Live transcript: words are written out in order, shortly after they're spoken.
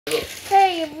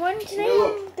Hey everyone, today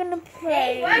I'm gonna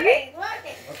play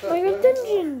Minecraft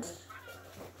Dungeons.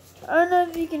 I don't know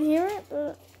if you can hear it,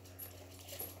 but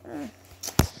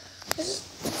let's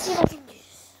see what I can do.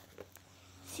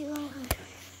 See what I can do.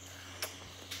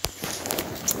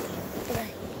 Okay.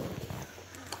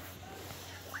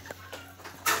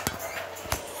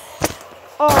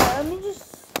 Oh, let me just.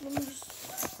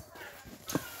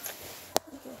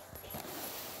 Okay.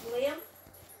 William?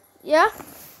 Yeah?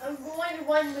 I'm going to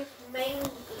run with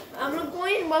I'm going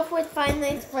to run with Five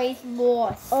Nights at Freddy's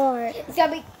boss. Alright. It's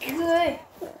gonna be good.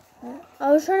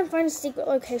 I was trying to find a secret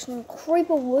location in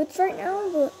Creeper Woods right now,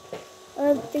 but I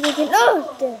don't think I can.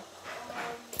 Oh, there.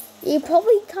 You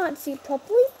probably can't see it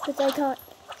properly because I can't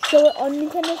show it on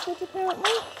Nintendo Switch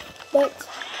apparently. But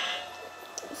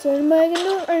so I'm gonna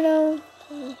do it right now.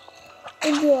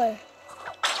 Enjoy.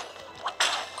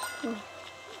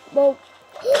 Well,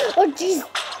 oh jeez.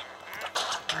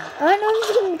 I don't know if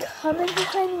it's gonna come into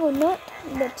playing or not,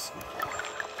 but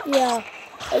yeah.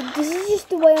 This is just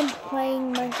the way I'm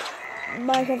playing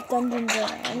Minecraft Dungeons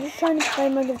right now. I'm just trying to play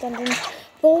Minecraft Dungeons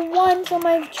for once on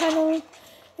my channel.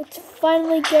 It's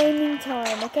finally gaming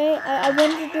time, okay? I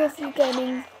wanted to do a few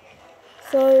gaming,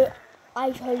 so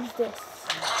I chose this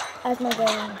as my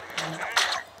gaming.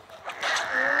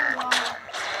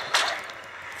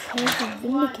 Change the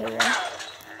Vindicator.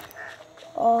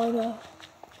 Oh no.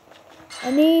 I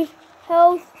need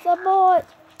health support.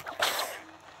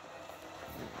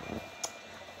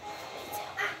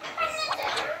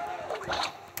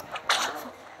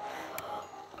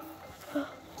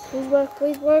 Please work,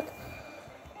 please work.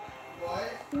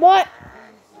 What?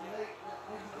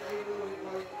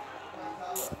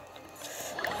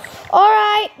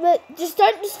 Alright, but just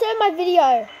don't disturb my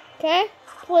video, okay?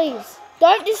 Please.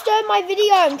 Don't disturb my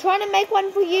video. I'm trying to make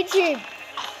one for YouTube.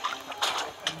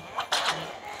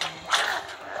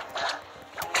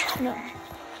 No.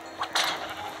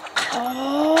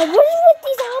 Oh, what is with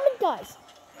these almond guys?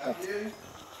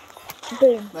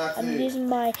 Boom. I'm using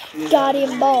my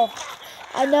guardian ball.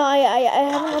 I know I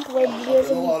haven't uploaded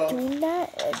videos of me doing that,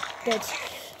 but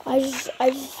I just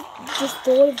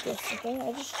thought of this, okay?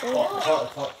 I just thought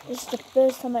of it. This is the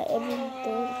first time I ever thought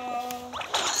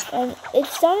of this. And it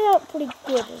started out pretty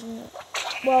good, isn't it?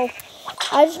 Well,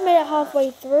 I just made it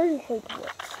halfway through Creeper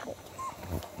Woods, but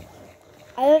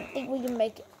I don't think we can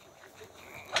make it.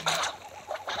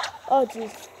 Oh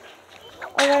jeez.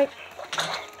 Alright.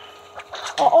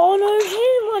 Oh no,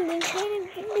 Shannon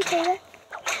Vindicator.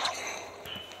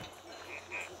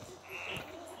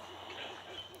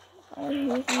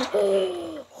 I'm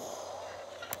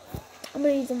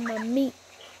gonna use my meat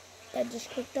that just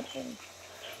cooked up in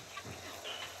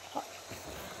hot.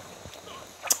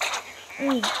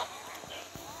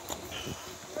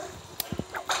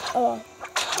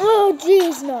 Oh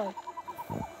jeez, no.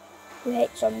 You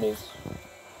hate zombies.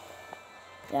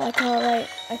 Yeah, I can't wait.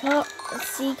 I can't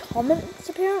see comments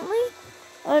apparently.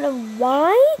 I don't know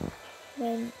why.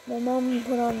 When my mom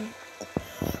put on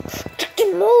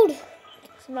freaking mode.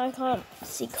 So now I can't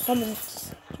see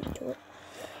comments due to it.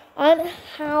 I don't know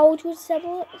how to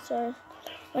disable it, so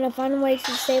when I find a way to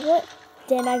disable it,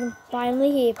 then I can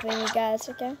finally hear from you guys,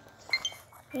 okay?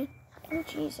 Okay? Oh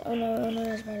jeez. Oh no,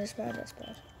 that's bad.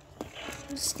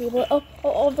 Disable it. Oh,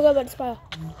 I forgot about the spider.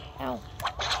 Ow.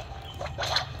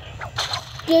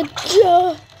 Good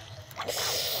job.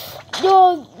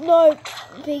 No.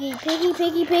 Piggy,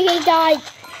 die.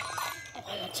 Oh,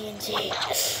 I got TNT.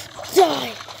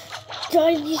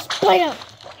 Die, you spider.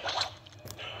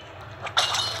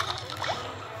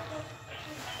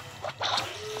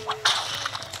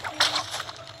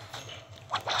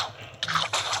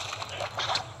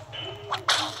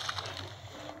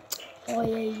 Oh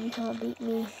yeah, you can't beat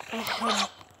me. I have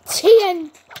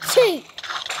TNT.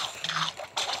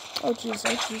 Oh jeez,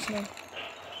 no.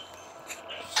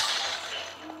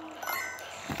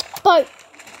 Boat!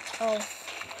 Oh.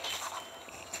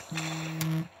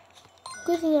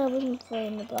 Good thing I wasn't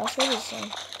playing the blast so.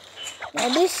 Now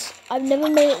this, I've never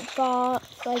made it far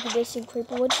like this in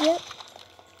Creeper Woods yet.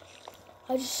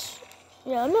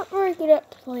 I'm not very good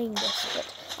at playing this, but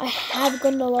I have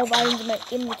gotten a lot of items in my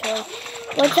inventory.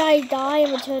 Once I die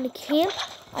and return to camp,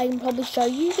 I can probably show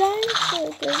you guys.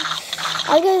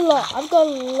 I've got a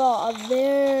lot, a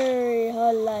very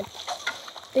hard lot.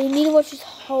 But you need to watch this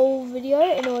whole video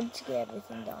in order to get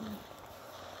everything done.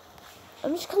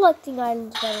 I'm just collecting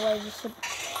items, by the way, just to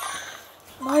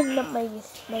lighten up my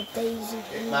daisy.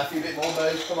 Matthew, a bit more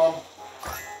nose, come on.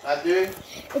 Matthew?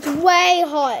 It's way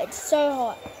hot, it's so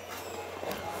hot.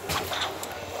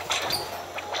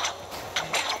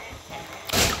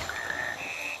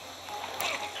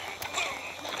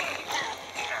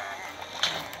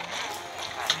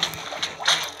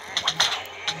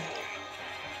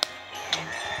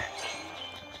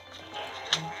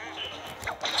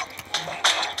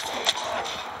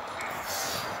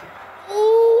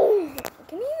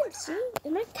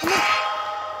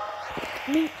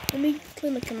 Let me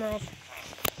clean my camera off.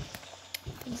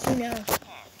 Let's see now.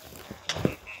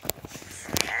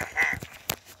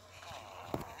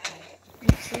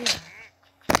 Let's see.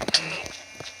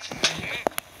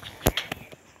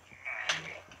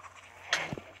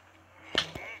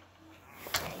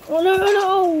 Oh no!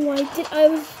 I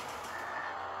was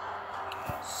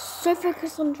so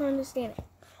focused on trying to stand it.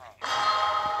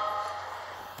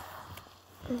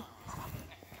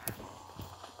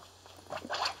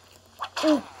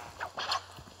 Oh.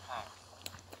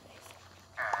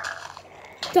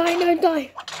 Die, no,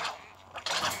 die.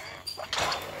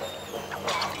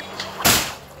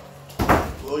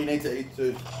 Well, you need to eat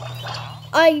too.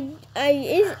 I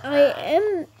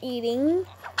am eating.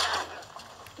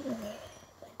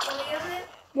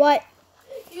 What?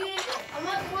 I'm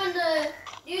not going to.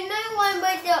 Do you know one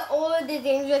with all of the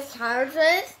dangerous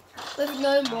characters with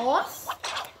no boss?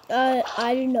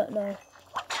 I do not know.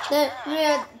 The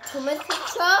Thomas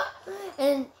picture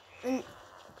and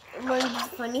one of the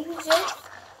funny pictures.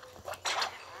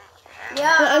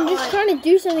 Yeah. I'm just trying to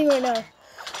do something right now.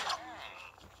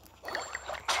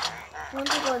 Want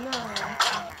to go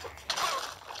now?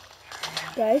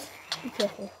 Guys, be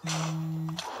careful.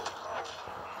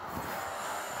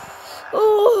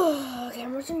 Oh, okay,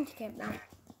 I'm returning to camp now.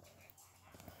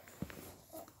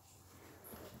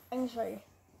 I can show you.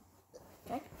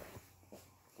 Okay?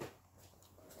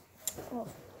 Oh.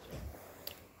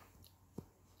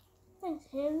 Thanks,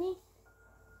 Handy.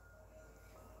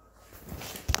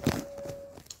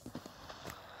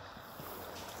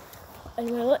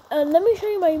 Anyway, let me show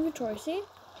you my inventory. See?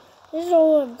 This is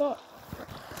all I've got.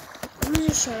 Let me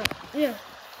just show it. Yeah.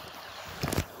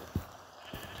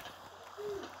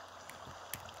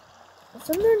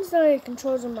 Sometimes the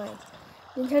controls on my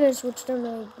Nintendo Switch don't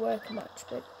really work much,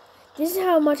 but this is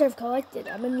how much I've collected.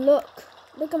 I mean, look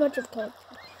how much I've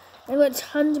collected. I've got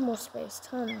tons more space,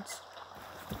 tons.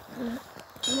 Let me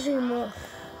show you more.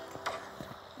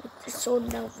 The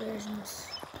sorted out versions.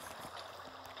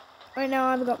 Right now,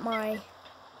 I've got my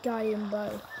Guardian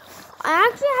Bow. I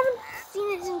actually haven't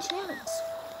seen its enchantments.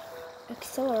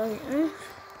 Accelerator.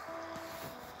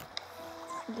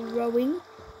 Growing.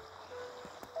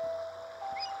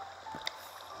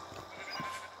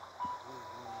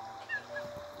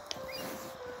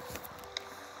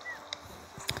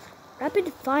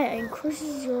 Rapid fire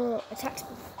increases your attack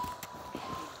speed.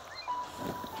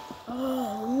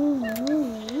 Oh,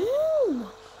 boom!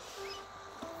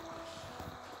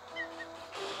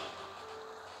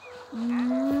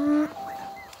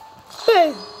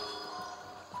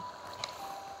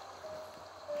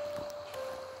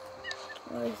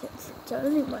 Or is it the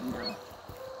only one now?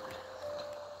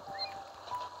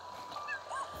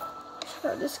 Check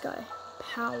out this guy.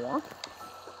 Power.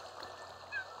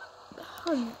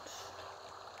 Punch.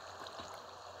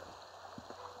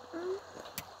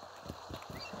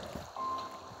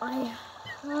 I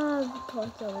have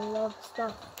collected a lot of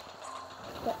stuff.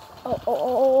 But,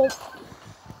 oh.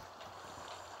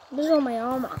 This is all my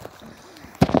armor.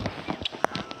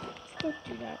 Don't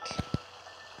do that.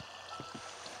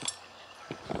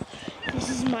 This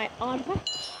is my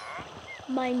artifact.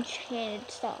 My enchanted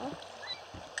stuff.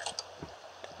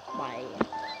 My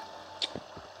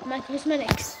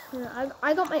cosmetics.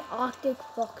 I got my Arctic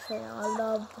fox right now. I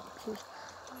love foxes.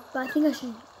 But I think I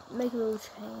should make a little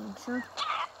change, huh?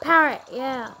 Parrot,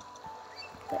 yeah.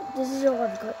 But this is all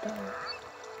I've got done.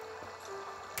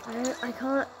 I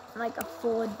can't like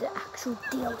afford the actual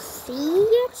DLC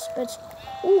yet, but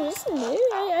oh, this is new.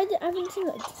 I haven't seen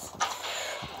this.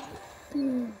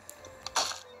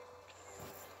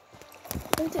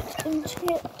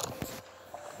 Enchant.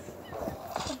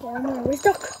 Okay, I'm gonna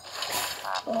restock.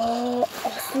 Oh,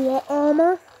 ocelot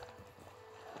armor.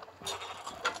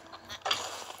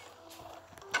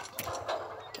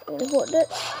 What that?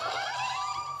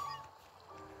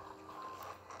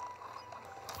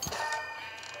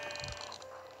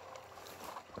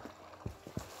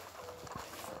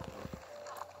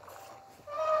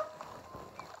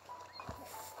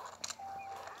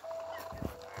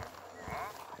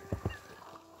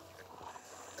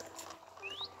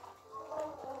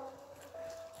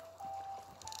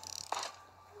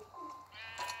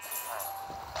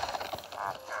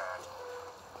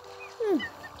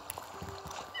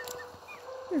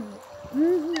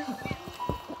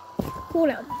 Cool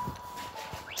down.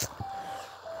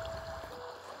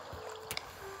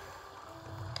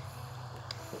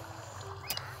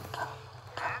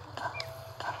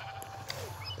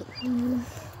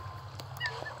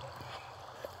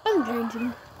 I'm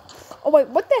changing. Oh wait,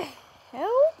 what the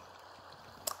hell?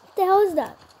 What the hell is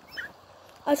that?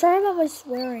 I'm sorry about my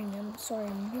swearing. I'm sorry.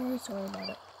 I'm very sorry about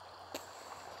it.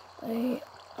 I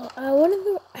want to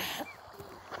go.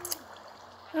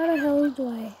 How the hell do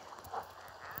I?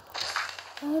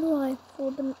 How do I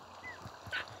fold them?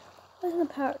 What's the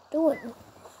parrot doing?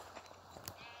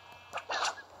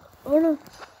 Oh no.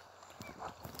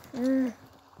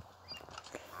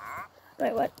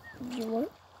 Wait, what? Do you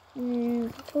want?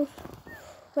 Controls.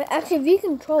 Wait, actually, if you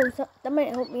control, that might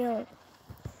help me out.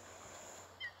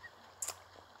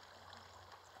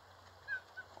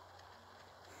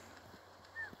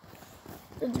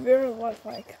 It's very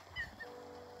lifelike.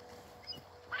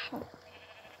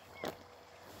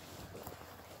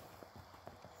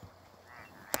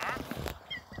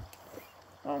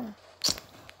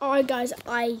 Alright guys,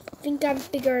 I think I've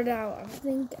figured it out. I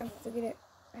figured it.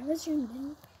 I was zoomed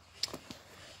in.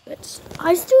 But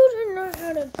I still don't know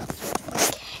how to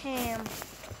cam.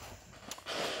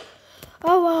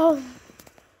 Oh well.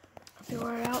 I'll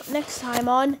figure it out next time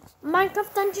on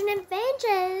Minecraft Dungeon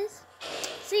Adventures.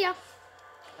 See ya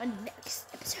on next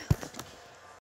episode.